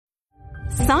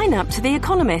Sign up to The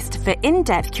Economist for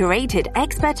in-depth curated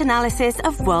expert analysis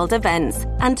of world events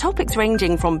and topics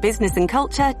ranging from business and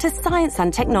culture to science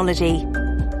and technology.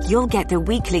 You'll get the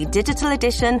weekly digital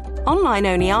edition,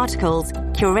 online-only articles,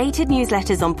 curated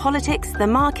newsletters on politics, the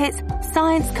markets,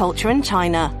 science, culture and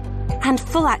China, and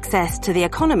full access to The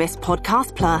Economist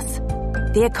Podcast Plus.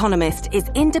 The Economist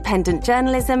is independent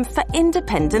journalism for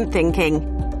independent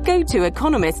thinking. Go to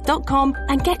economist.com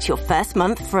and get your first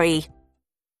month free.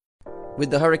 With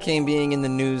the hurricane being in the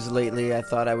news lately, I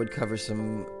thought I would cover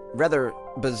some rather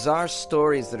bizarre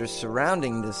stories that are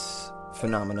surrounding this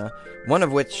phenomena, one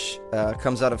of which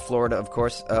comes out of Florida, of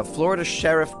course. A Florida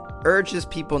sheriff urges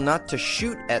people not to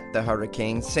shoot at the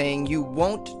hurricane, saying you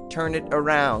won't turn it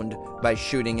around by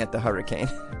shooting at the hurricane.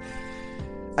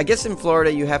 I guess in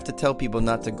Florida you have to tell people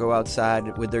not to go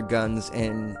outside with their guns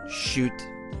and shoot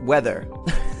weather.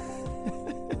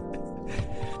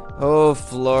 Oh,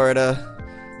 Florida.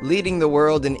 Leading the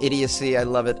world in idiocy, I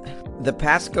love it. The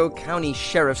Pasco County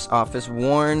Sheriff's Office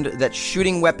warned that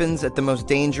shooting weapons at the most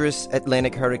dangerous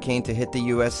Atlantic hurricane to hit the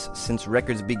U.S. since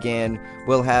records began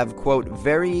will have, quote,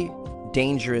 very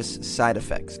dangerous side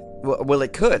effects. Well,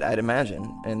 it could, I'd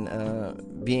imagine.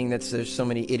 And being that there's so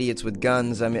many idiots with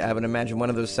guns, I would imagine one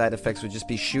of those side effects would just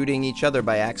be shooting each other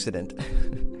by accident.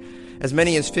 As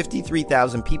many as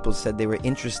 53,000 people said they were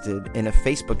interested in a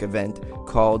Facebook event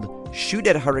called Shoot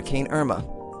at Hurricane Irma.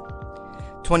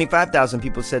 25,000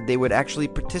 people said they would actually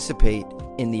participate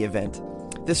in the event.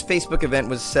 This Facebook event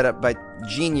was set up by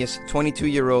genius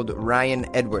 22-year-old Ryan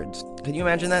Edwards. Can you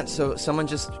imagine that? So someone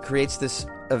just creates this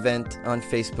event on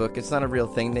Facebook. It's not a real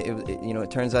thing.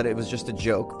 It turns out it was just a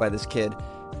joke by this kid.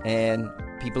 And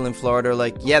people in Florida are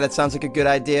like, yeah, that sounds like a good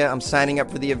idea. I'm signing up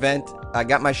for the event. I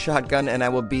got my shotgun and I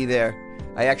will be there.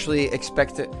 I actually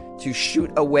expect to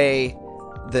shoot away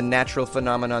the natural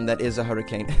phenomenon that is a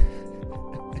hurricane.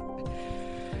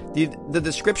 The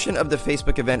description of the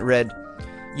Facebook event read,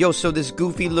 yo, so this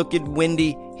goofy-looking,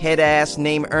 windy head-ass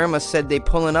named Irma said they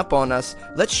pulling up on us.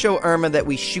 Let's show Irma that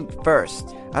we shoot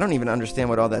first. I don't even understand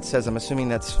what all that says. I'm assuming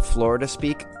that's Florida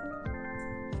speak.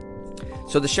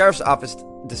 So the sheriff's office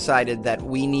decided that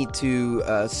we need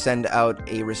to send out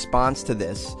a response to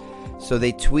this. So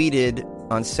they tweeted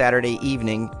on Saturday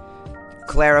evening,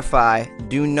 clarify,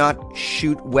 do not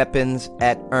shoot weapons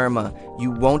at Irma.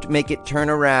 You won't make it turn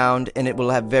around and it will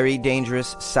have very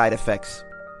dangerous side effects.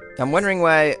 I'm wondering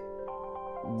why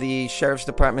the sheriff's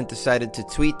department decided to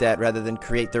tweet that rather than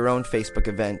create their own Facebook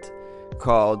event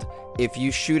called, If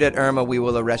You Shoot at Irma, We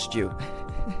Will Arrest You.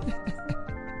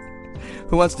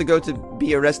 Who wants to go to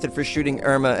be arrested for shooting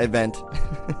Irma event?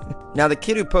 Now, the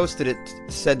kid who posted it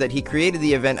said that he created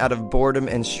the event out of boredom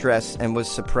and stress and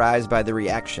was surprised by the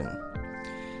reaction.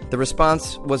 The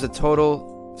response was a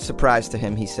total surprise to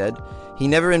him, he said. He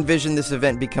never envisioned this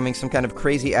event becoming some kind of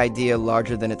crazy idea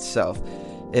larger than itself.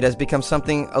 It has become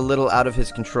something a little out of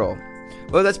his control.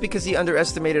 Well, that's because he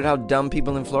underestimated how dumb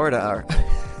people in Florida are.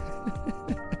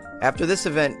 After this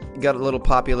event got a little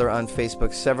popular on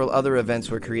Facebook, several other events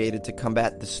were created to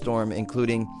combat the storm,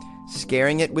 including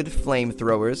scaring it with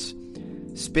flamethrowers,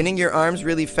 spinning your arms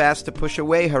really fast to push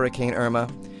away Hurricane Irma,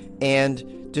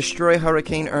 and destroy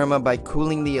Hurricane Irma by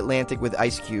cooling the Atlantic with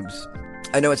ice cubes.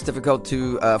 I know it's difficult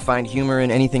to find humor in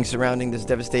anything surrounding this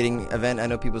devastating event. I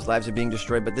know people's lives are being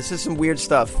destroyed, but this is some weird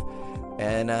stuff,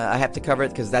 and I have to cover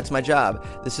it because that's my job.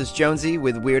 This is Jonesy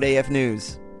with Weird AF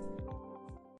News.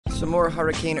 Some more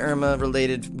Hurricane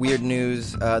Irma-related weird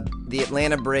news. The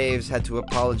Atlanta Braves had to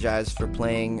apologize for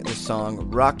playing the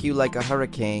song Rock You Like a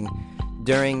Hurricane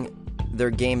during their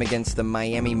game against the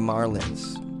Miami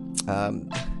Marlins.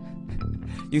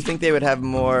 You think they would have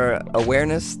more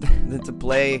awareness than to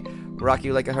play Rock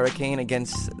You Like a Hurricane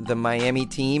against the Miami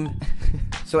team?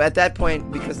 So at that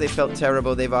point, because they felt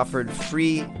terrible, they've offered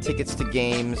free tickets to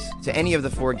games, to any of the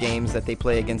 4 games that they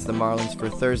play against the Marlins for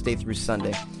Thursday through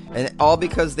Sunday. And all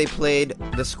because they played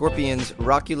the Scorpions'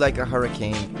 Rock You Like a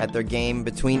Hurricane at their game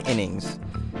between innings.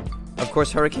 Of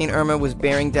course, Hurricane Irma was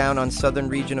bearing down on southern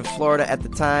region of Florida at the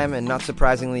time, and not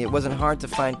surprisingly, it wasn't hard to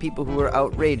find people who were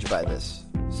outraged by this.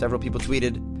 Several people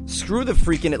tweeted, "Screw the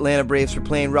freaking Atlanta Braves for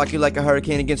playing Rock You Like a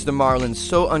Hurricane against the Marlins.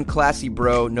 So unclassy,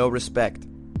 bro. No respect."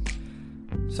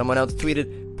 Someone else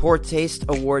tweeted, "Poor taste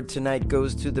award tonight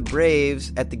goes to the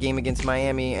Braves at the game against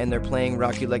Miami, and they're playing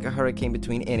Rock You Like a Hurricane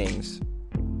between innings."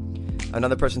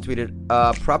 Another person tweeted,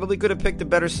 "Probably could have picked a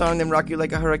better song than Rock You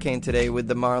Like a Hurricane today with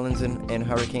the Marlins and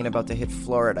Hurricane about to hit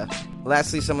Florida."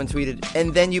 Lastly, someone tweeted,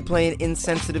 "And then you play an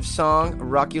insensitive song,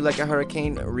 Rock You Like a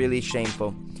Hurricane? Really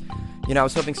shameful." You know, I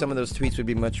was hoping some of those tweets would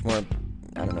be much more,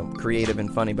 creative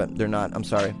and funny, but they're not. I'm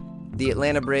sorry. The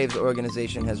Atlanta Braves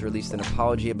organization has released an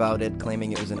apology about it,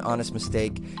 claiming it was an honest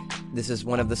mistake. This is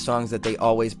one of the songs that they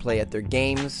always play at their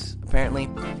games, apparently.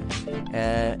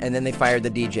 And then they fired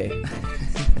the DJ.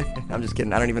 I'm just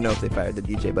kidding. I don't even know if they fired the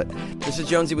DJ, but this is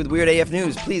Jonesy with Weird AF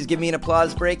News. Please give me an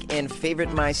applause break and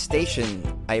favorite my station.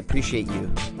 I appreciate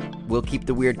you. We'll keep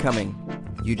the weird coming.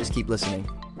 You just keep listening.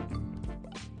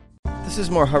 This is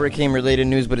more hurricane-related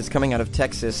news, but it's coming out of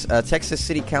Texas. Texas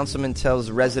City Councilman tells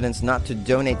residents not to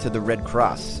donate to the Red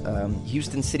Cross.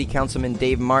 Houston City Councilman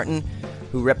Dave Martin,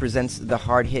 who represents the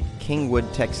hard-hit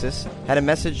Kingwood, Texas, had a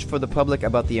message for the public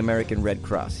about the American Red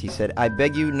Cross. He said, "I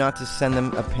beg you not to send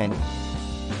them a penny.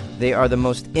 They are the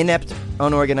most inept,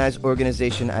 unorganized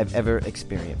organization I've ever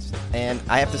experienced." And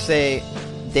I have to say,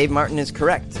 Dave Martin is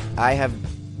correct. I have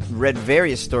read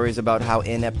various stories about how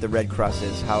inept the Red Cross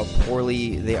is, how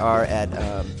poorly they are at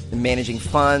managing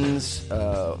funds,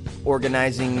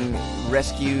 organizing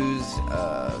rescues,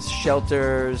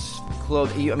 shelters,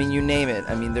 clothing. I mean, you name it.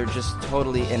 I mean, they're just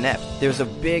totally inept. There's a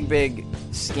big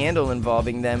scandal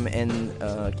involving them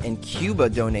in Cuba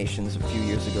donations a few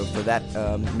years ago for that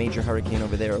major hurricane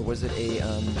over there. Or was it a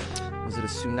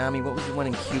tsunami? What was the one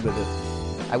in Cuba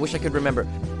I wish I could remember.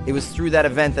 It was through that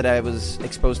event that I was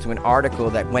exposed to an article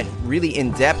that went really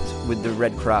in-depth with the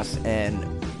Red Cross and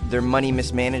their money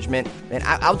mismanagement. And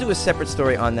I'll do a separate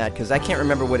story on that because I can't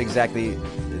remember what exactly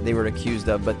they were accused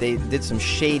of, but they did some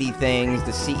shady things.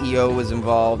 The CEO was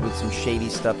involved with some shady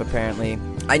stuff, apparently.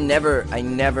 I never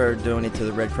donate to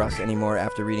the Red Cross anymore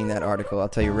after reading that article, I'll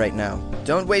tell you right now.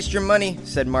 "Don't waste your money,"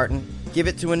 said Martin. "Give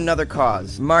it to another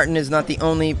cause." Martin is not the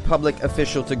only public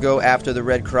official to go after the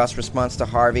Red Cross response to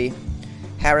Harvey.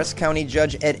 Harris County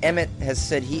Judge Ed Emmett has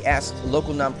said he asked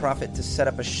local nonprofit to set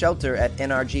up a shelter at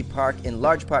NRG Park in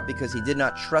large part because he did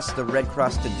not trust the Red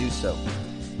Cross to do so.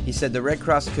 He said the Red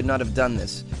Cross could not have done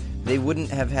this. They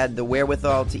wouldn't have had the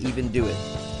wherewithal to even do it.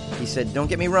 He said, "Don't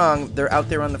get me wrong, they're out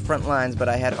there on the front lines, but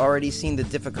I had already seen the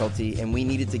difficulty, and we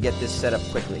needed to get this set up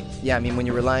quickly." Yeah, I mean, when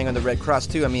you're relying on the Red Cross,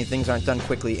 too, I mean, things aren't done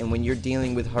quickly, and when you're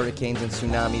dealing with hurricanes and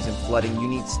tsunamis and flooding, you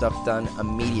need stuff done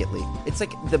immediately. It's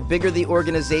like the bigger the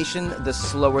organization, the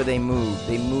slower they move.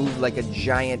 They move like a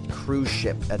giant cruise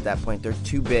ship at that point. They're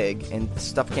too big, and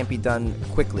stuff can't be done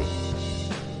quickly.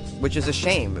 Which is a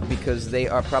shame because they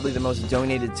are probably the most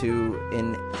donated to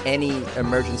in any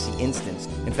emergency instance.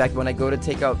 In fact, when I go to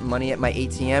take out money at my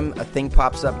ATM, a thing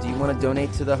pops up. Do you want to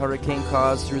donate to the hurricane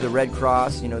cause through the Red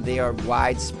Cross? You know, they are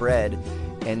widespread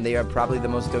and they are probably the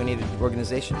most donated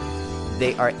organization.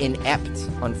 They are inept,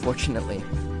 unfortunately.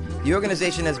 The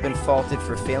organization has been faulted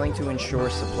for failing to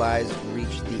ensure supplies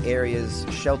reach the area's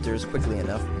shelters quickly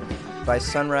enough. By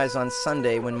sunrise on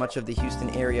Sunday, when much of the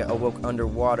Houston area awoke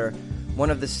underwater, one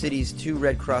of the city's 2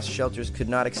 Red Cross shelters could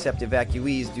not accept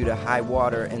evacuees due to high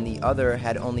water, and the other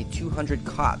had only 200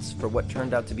 cots for what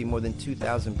turned out to be more than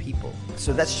 2,000 people.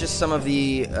 So that's just some of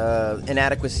the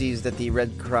inadequacies that the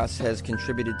Red Cross has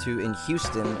contributed to in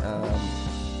Houston.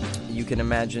 You can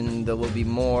imagine there will be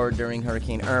more during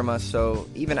Hurricane Irma, so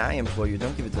even I implore you,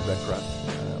 don't give it to the Red Cross.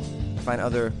 Find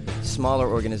other smaller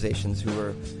organizations who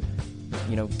are,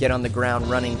 get on the ground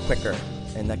running quicker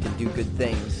and that can do good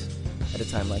things at a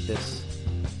time like this.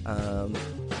 I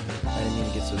didn't mean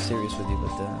to get so serious with you,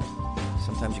 but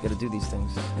sometimes you got to do these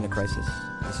things in a crisis.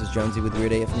 This is Jonesy with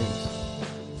Weird AF News.